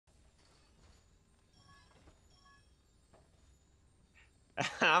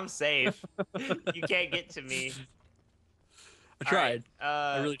I'm safe. You can't get to me. I All right. tried.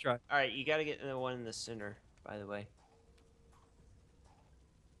 I really tried. All right. You got to get the one in the center, by the way.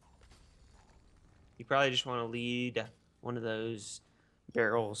 You probably just want to lead one of those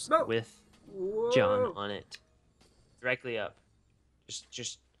barrels No. with John Whoa. on it. Directly up.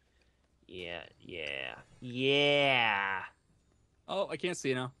 Just, yeah, yeah, yeah. Oh, I can't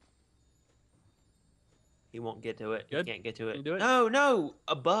see now. He won't get to it. He Good. can't get to Can you it. do it? No, no,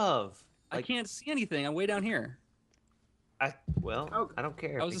 above. I Like, can't see anything. I'm way down here. well, Oh. I don't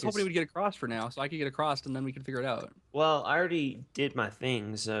care I was just hoping because, he would get across for now, so I could get across and then we could figure it out. well, I already did my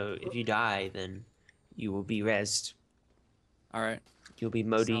thing. So if you die, then you will be rezzed. All right. You'll be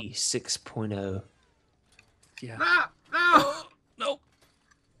Modi 6.0. Yeah. Ah, no. Oh, no.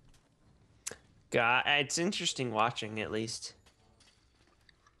 God, it's interesting watching at least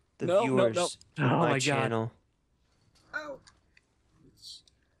the No, no, no. viewers Oh of my my God. channel. Oh.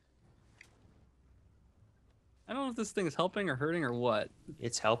 I don't know if this thing is helping or hurting or what.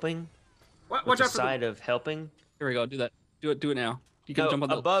 It's helping. Watch With the out for side of helping. Here we go. Do that. Do it. Do it now. You can No, jump on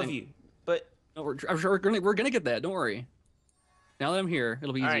the above thing. you. But No, I'm sure we're gonna get that. Don't worry. Now that I'm here,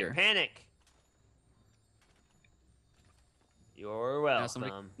 it'll be all easier. right, panic. You're Now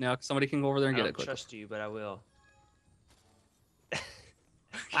welcome. somebody can go over there and I get don't it quickly. trust you, but I will. You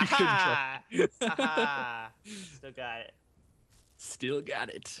shouldn't Aha! Aha! Still got it. Still got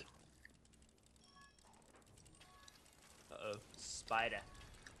it. Uh-oh, spider.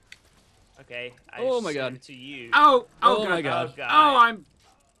 Okay, I Oh just my sent God. it to you. Oh. Oh God. my God. Oh God. Oh,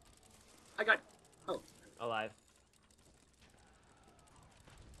 I got. Oh. Alive.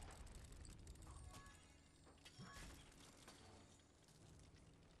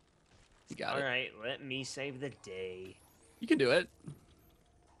 You got All it. right, let me save the day. You can do it.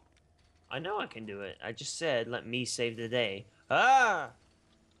 I know I can do it. I just said, let me save the day. Ah!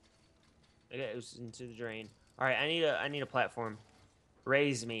 Okay, it was into the drain. All right, I need a platform.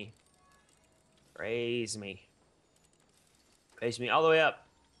 Raise me. Raise me. Raise me all the way up.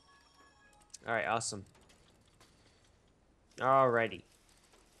 All right, awesome. Alrighty.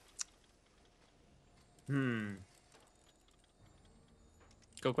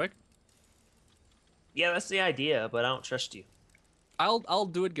 Go quick. Yeah, that's the idea, but I don't trust you. I'll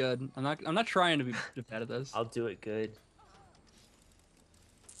do it good. I'm not trying to be bad at this. I'll do it good.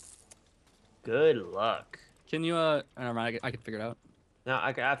 Good luck. Can you never mind, I can figure it out. No,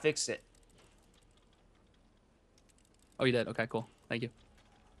 I fixed it. Oh, you did. Okay, cool. Thank you.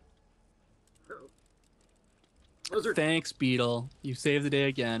 Lizard. Thanks, Beetle. You saved the day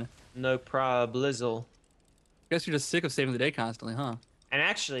again. No problem. Guess you're just sick of saving the day constantly, huh? And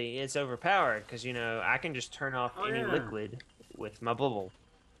actually, it's overpowered because, you know, I can just turn off any yeah. liquid with my bubble.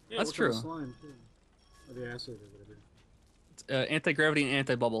 Yeah, That's what's on the true. Slime too. Or the acid or whatever. It's, anti-gravity and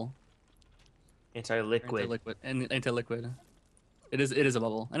anti-bubble. Anti-liquid. Anti-liquid and anti-liquid. It is a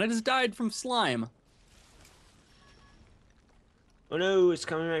bubble, and I just died from slime. Oh no, it's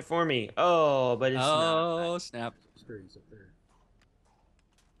coming right for me. Oh, but it's not. Oh snap! Experience up there.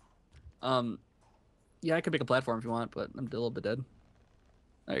 Yeah, I could make a platform if you want, but I'm a little bit dead.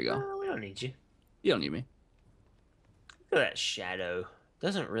 There you go. No, we don't need you. You don't need me. Look at that shadow.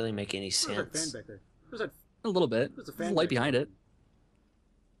 Doesn't really make any There's that fan sense. back there. Where's that? A little bit. There's a There's fan a light back behind there. it.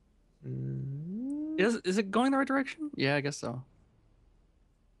 Is it going the right direction? Yeah, I guess so.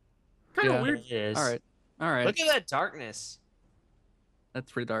 Kind of Yeah. weird. It is. All right. All right. Look at that darkness.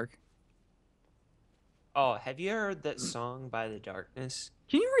 That's pretty dark. Oh, have you heard that song by The Darkness?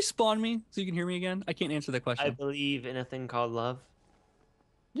 Can you respawn me so you can hear me again? I can't answer that I question. believe in a thing called love.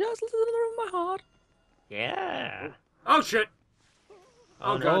 Just a little of my heart. Yeah. Oh shit! Oh,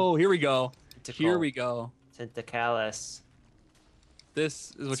 Oh, no. God. Oh, here we go. Tentacle. Here we go. Tentacalus.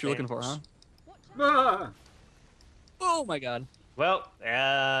 This is what you're looking for, huh? Ah! Oh my god. Well,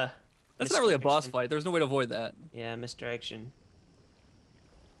 That's not really a boss misdirection. fight. There's no way to avoid that. Yeah, misdirection.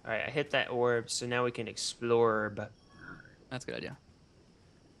 Alright, I hit that orb, so now we can explore. That's a good idea.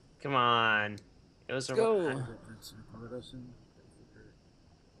 Come on. It was a Go.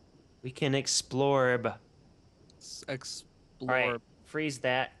 We can explore. Explore. Alright, freeze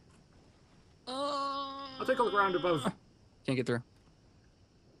that. I'll take a look around above. Can't get through.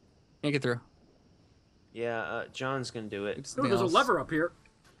 Can't get through. Yeah, John's gonna do it. It's Oh, something there's a else. lever up here.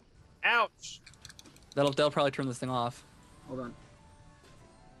 Ouch! That'll probably turn this thing off. Hold on.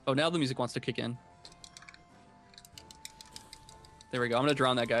 Oh, now the music wants to kick in. There we go. I'm gonna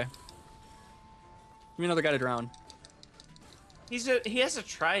drown that guy. Give me another guy to drown. He has a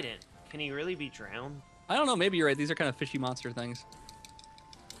trident. Can he really be drowned? I don't know. Maybe you're right. These are kind of fishy monster things.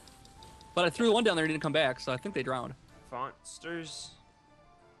 But I threw one down there and he didn't come back, so I think they drowned. Fonsters?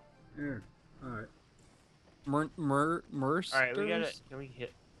 Here. Alright. Mersters? All right, we gotta. Can we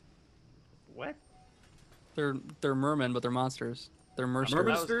hit? What? They're mermen, but they're monsters. They're mersters.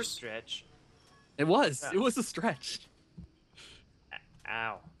 Mermen? That was a Mermensters? stretch. It was. Yeah. It was a stretch.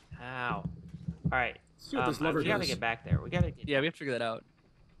 Ow. Ow. All right. See what this lever we gotta does. get back there. We gotta get. Yeah, we have to figure that out.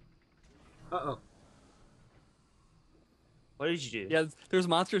 Uh-oh. What did you do? Yeah, there's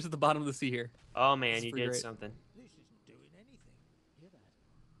monsters at the bottom of the sea here. Oh man, This is you pretty did great. something. This isn't doing anything. Hear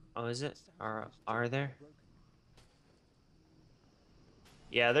that? Oh, is it? Are there?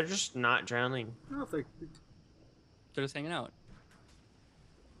 Yeah, they're just not drowning. I don't think... They're just hanging out.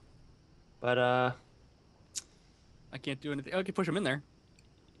 But I can't do anything. Oh, I can push them in there.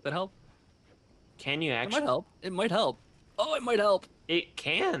 Does that help? can you It might actually? help. It might help. Oh, it might help. It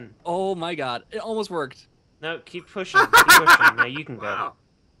can. Oh my god. It almost worked. No, keep pushing. Keep pushing. Now you can go. Wow.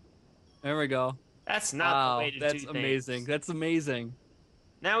 There we go. That's not Wow, the way to that's do amazing. things. That's amazing.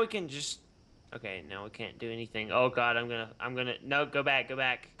 Now we can just. Okay, now we can't do anything. Oh god, I'm gonna. No, go back. Go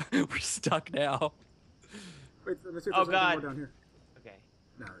back. We're stuck now. Wait, let me see if Oh, there's anything God. more down here. Okay.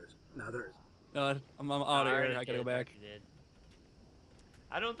 No, there is. No, there is. I'm out of already here. I gotta go did, back. already did.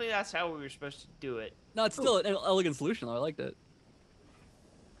 I don't think that's how we were supposed to do it. No, it's still an elegant solution though. I liked it.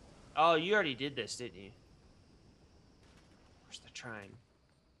 Oh, you already did this, didn't you? Where's the Trine?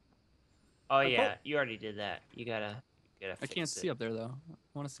 Oh yeah, you already did that. You gotta I fix can't it. see up there though. I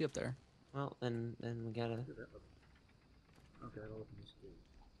want to see up there. Well, then we gotta. Okay, I'll open this gate.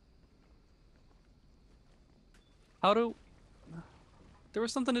 How do? There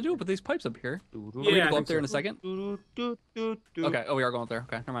was something to do with these pipes up here. Yeah, Are we I gonna go think up there in a so. second? Okay. Okay. Oh, we are going up there.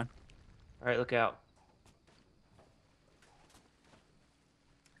 Okay, never mind. All right, look out.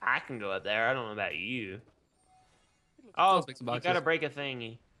 I can go up there. I don't know about you. Oh, Let's make some you boxes. gotta break a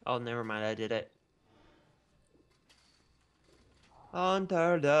thingy. Oh, never mind. I did it.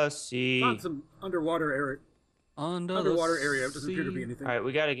 Under the sea. Found some underwater area. Underwater area. It doesn't appear to be anything. All right,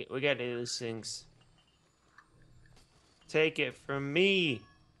 we gotta do these things. Take it from me.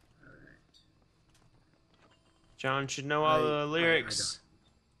 John should know all the lyrics.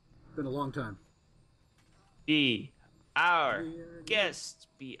 It's been a long time. Be our guest.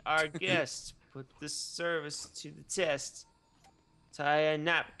 Be our guest. Put the service to the test. Tie a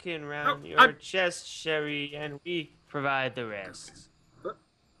napkin round Oh, your I'm- chest, Sherry, and we provide the rest.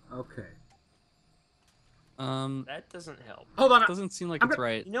 Okay. That doesn't help. Hold on. Doesn't seem like I'm it's gonna-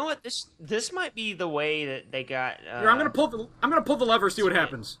 right. You know what? This might be the way that they got. Here, I'm gonna pull the lever. See what Sweet.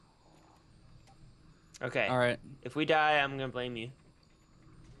 happens. Okay. All right. If we die, I'm gonna blame you.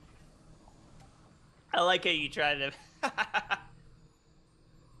 I like how you try to.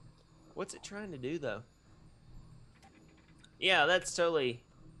 What's it trying to do though? Yeah, that's totally.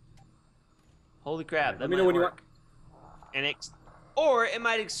 Holy crap! That Let me might know when you work. And or it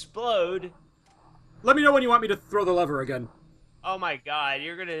might explode. Let me know when you want me to throw the lever again. Oh my god!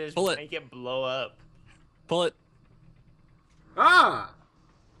 You're gonna just Pull it. make it blow up. Pull it. Ah!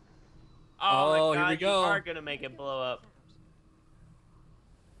 Oh, Oh, my here god! we go. You are gonna make it blow up.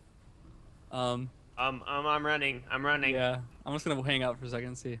 I'm running. I'm running. Yeah. I'm just gonna hang out for a second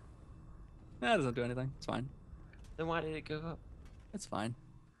and see. That doesn't do anything. It's fine. Then why did it go up? It's fine.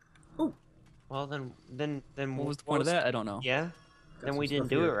 Oh, Well, then What was the point of that? I don't know. Yeah. got Then some we didn't stuff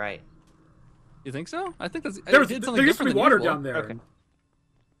do it here. right. You think so? I think that's. There, it did something there used to be different than water usual. down there. Okay.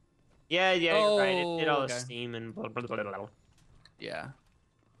 Yeah, you're right. It did all Oh, the okay. steam and blah, blah, blah, blah, blah. Yeah.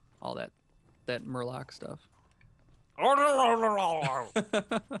 All that Murloc stuff.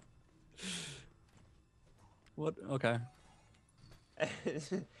 What? Okay.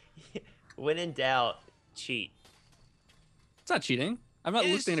 When in doubt, cheat. It's not cheating. I'm not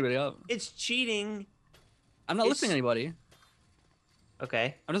It lifting is- anybody up. It's cheating. I'm not lifting it's- anybody.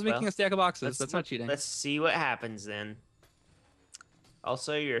 Okay. I'm just making well, a stack of boxes. let's That's look- not cheating. Let's see what happens then.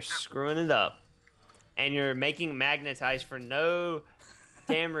 Also, you're screwing it up. And you're making magnetized for no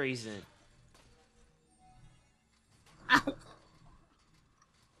damn reason.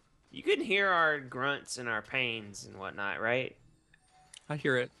 You can hear our grunts and our pains and whatnot, right? I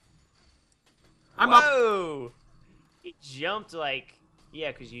hear it. I'm up. Whoa! He jumped like,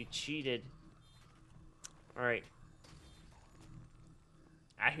 yeah, because you cheated. All right.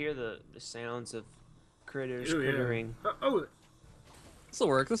 I hear the sounds of critters Ooh, yeah. crittering. Oh, This'll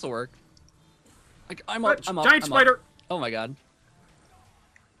work. This'll work. I'm what? up. I'm up. Giant I'm spider. Up. Oh my god.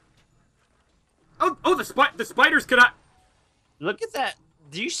 Oh, the spiders cannot. Look at that.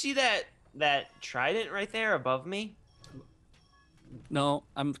 Do you see that trident right there above me? No,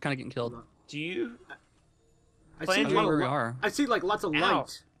 I'm kind of getting killed. Do you? I Plan see, I don't know where we li- are. I see like lots of Ow.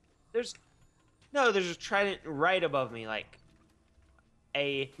 light. There's a trident right above me. Like,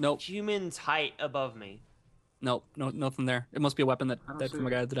 a Nope. human's height above me. Nope. No, nothing there. It must be a weapon that I don't died see from a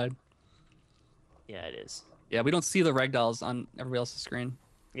it. guy that died. Yeah, it is. Yeah, we don't see the ragdolls on everybody else's screen.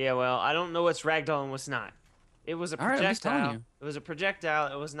 Yeah, well, I don't know what's ragdoll and what's not. It was a All right, I'm just telling projectile. you. It was a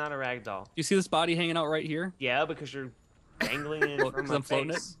projectile. It was not a ragdoll. You see this body hanging out right here? Yeah, because you're dangling it Well, from 'cause my I'm floating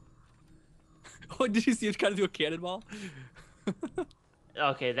it? face. Oh, did you see it kind of do a cannonball?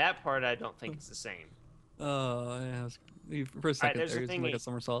 Okay, that part I don't think is the same. Oh, yeah. For a second there's there, a it was like thingy. a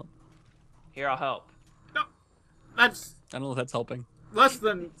somersault. Here, I'll help. No, that's I don't know if that's helping. less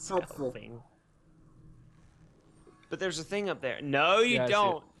than It's helpful. helping. But there's a thing up there. No, you Yeah, I see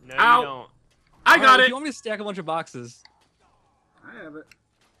don't. No, Ow. you don't. I All got right, If it. you want me to stack a bunch of boxes, I have it.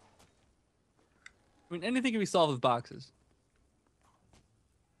 I mean, anything can be solved with boxes.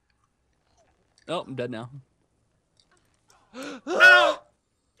 Oh, I'm dead now. No! No!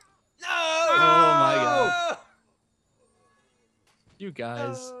 No! Oh my god. You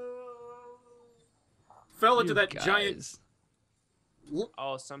guys. Fell You into that guys. giant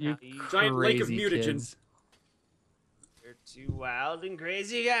Oh, somehow You giant lake of crazy mutagen. kids. you're two wild and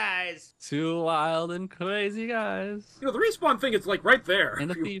crazy guys. Two wild and crazy guys. You know, the respawn thing is like right there.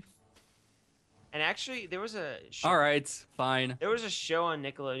 And a If you- thief. And actually, there was a show, All right, fine. there was a show on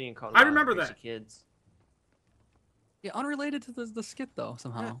Nickelodeon called I Wild and remember Crazy that. Kids. Yeah, unrelated to the skit though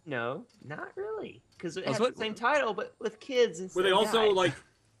somehow. No, not really, because it Oh, has so the same title, but with kids instead. Were they of also guys. like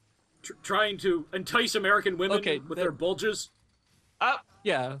trying to entice American women Okay, with they're- their bulges? Up?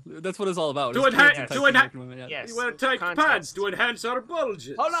 Yeah, that's what it's all about. To is enhance- kids to enticing enha- American women, yeah. Yes. You want to take Context. pads to enhance our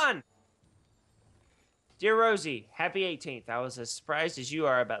bulges. Hold on. Dear Rosie, happy 18th. I was as surprised as you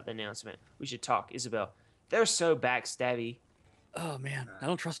are about the announcement. We should talk, Isabel. They're so backstabby. Oh man, I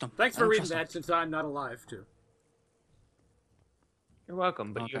don't trust them. Thanks for reading that, since I'm not alive too. You're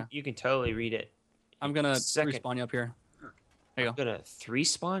welcome, but Okay. you can totally read it. I'm gonna Second. respawn you up here. There you I'm gonna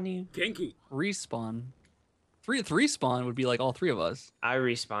 3-spawn you. Kinky. go. Respawn. Three spawn would be like all three of us. I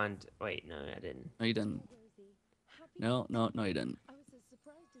respawned. Wait, no, I didn't. No, you didn't. No, you didn't.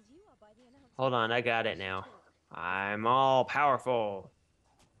 Hold on, I got it now. I'm all powerful.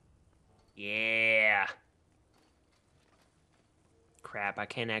 Yeah. Crap, I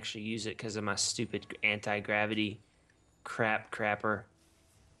can't actually use it because of my stupid anti-gravity crapper.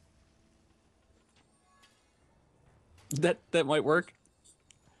 That might work.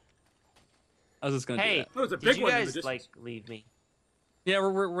 I was just gonna do Hey, that. That was a did big you one in the guys distance. like leave me? Yeah,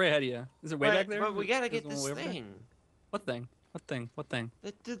 we're way ahead of you. Is it way but, back there? But we gotta There's get one this way over there? thing. What thing? What thing? What thing?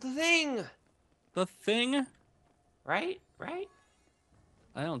 The thing, The thing? right? Right?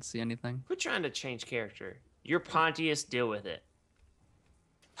 I don't see anything. Quit trying to change character. You're Pontius, deal with it.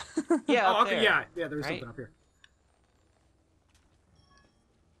 Yeah, Oh, up okay, there. yeah, there's right? something up here.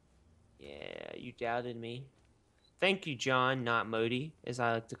 Yeah, you doubted me. Thank you, John, not Modi, as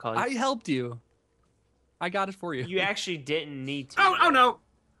I like to call you. I helped you. I got it for you. You actually didn't need to. Oh no!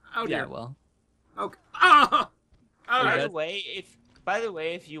 Oh yeah, dear. well. Okay. Ah! Are you By dead? the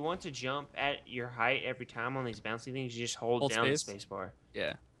way, if you want to jump at your height every time on these bouncy things, you just hold Hold down space? the space bar.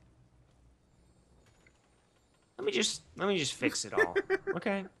 Yeah. Let me just fix it all.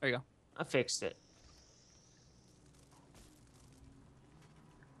 Okay, There you go. I fixed it.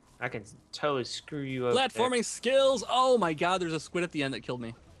 I can totally screw you up. Platforming skills. Oh my god, there's a squid at the end that killed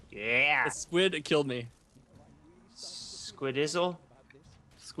me. There. Yeah. The squid killed me. Squidizzle.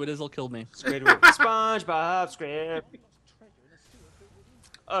 Squidizzle killed me. Squidward. SpongeBob script.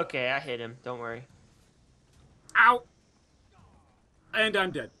 Okay, I hit him. Don't worry. Ow! And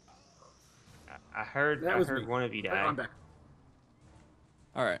I'm dead. I heard. That I was heard me. one of you die. I'm back.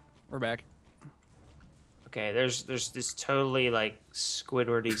 All right, we're back. Okay, there's this totally like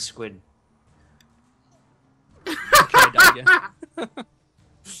Squidwardy squid. Okay, I died again.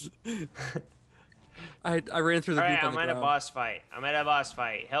 I ran through the All right, group on I'm the at a ground. boss fight. I'm at a boss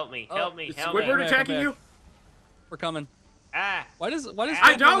fight. Help me! Oh, Help me! Is Help me! Squidward back, attacking I'm you? back. We're coming. Ah! Why does I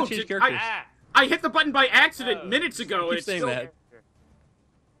Squidward don't. change I- characters? Ah! I hit the button by accident Oh. minutes ago, Keep and it's saying still... that.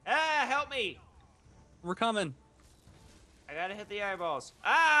 Ah! Help me! We're coming. I gotta hit the eyeballs.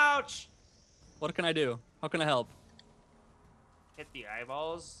 Ouch! What can I do? How can I help? Hit the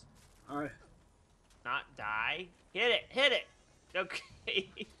eyeballs. Alright. Not die. Hit it! Hit it! Okay.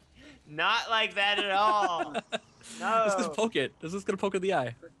 Not like that at all. Just gonna No. poke it. This is gonna poke in the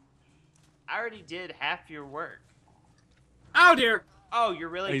eye. I already did half your work. Oh dear! Oh, you're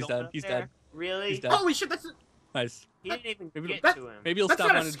really Oh, he's going dead. up He's there? dead. Really? He's dead. Holy shit, that's... Nice. He didn't even Maybe get that- to him. Maybe he'll That's stop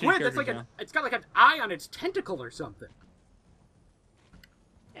not a wanting to change squid, that's characters like now. it's got like an eye on its tentacle or something.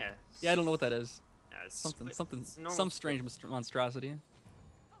 Yeah. Yeah, I don't know what that is. Yeah, it's Something, squid. something, It's normal some squid. strange monstrosity.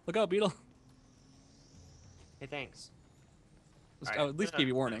 Look out, Beetle. Hey, thanks. I'll at least give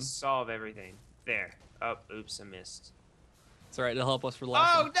you warning. Solve everything. There. Oh, oops, I missed. It's alright, it'll help us for the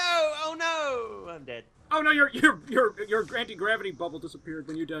last Oh one. no! Oh no! I'm dead. Oh no, your anti-gravity bubble disappeared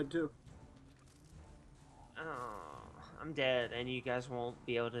when you died too. Oh, I'm dead, and you guys won't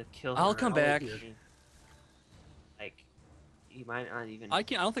be able to kill her. I'll come back. Like, you might not even. I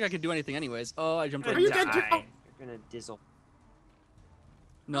don't think I can do anything anyways. Oh, I jumped You're right Are gonna you into dead too? die. You're gonna dizzle.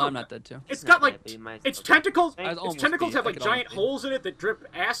 No, I'm not dead too. It's not got like dead, but you might its still be. tentacles. I was Its almost tentacles be. have I like could giant almost be. holes in it that drip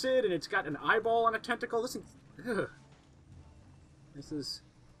acid, and it's got an eyeball on a tentacle. This thing. Ugh. This is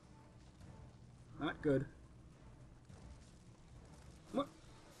not good. What?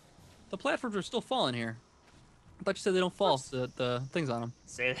 The platforms are still falling here. I thought you said they don't fall. The things on them.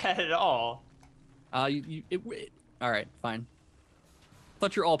 Say that at all. All right, fine.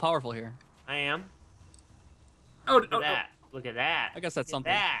 Thought you're all powerful here. I am. Oh, Look at that. Look at that. I guess that's Look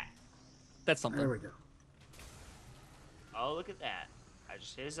something. at that. That's There something. we go. Oh, look at that. I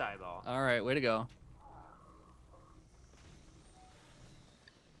just hit his eyeball. All right, way to go.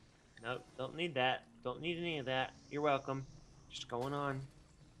 Nope, don't need that. Don't need any of that. You're welcome. Just going on.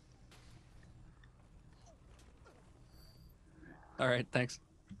 All right, thanks.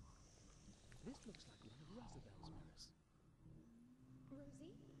 This looks like one of Rosabel's mirrors.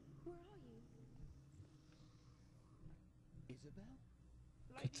 Rosie, where are you? Isabel?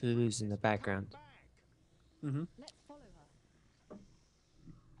 Cthulhu's in the background. Mm-hmm. Let's follow her.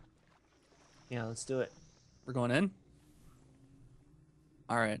 Yeah, let's do it. We're going in.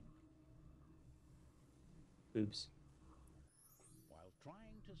 All right. Boobs. While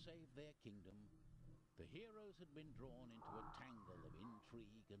trying to save their kingdom, the heroes had been drawn into a tangle of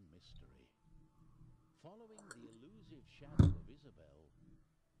intrigue and mystery. Following the elusive shadow of Isabel,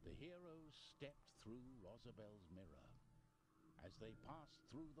 the heroes stepped through Rosabel's mirror. As they passed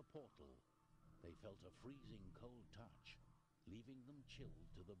through the portal, they felt a freezing cold touch, leaving them chilled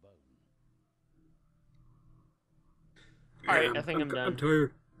to the bone. Alright, I think I'm done. I'm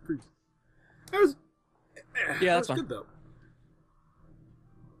tired. That was. Yeah, that that's was fine. good though.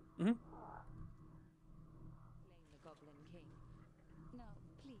 Mm-hmm. Blame the Goblin King. Now,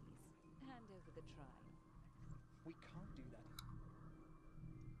 please, hand over the Trine. We can't do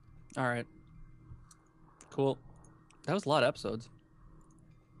that. All right. Cool. That was a lot of episodes.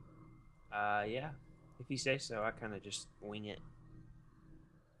 Yeah. If you say so, I kind of just wing it.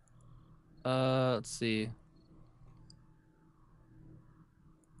 Let's see.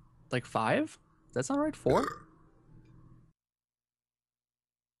 Like 5? Does that sound right? 4?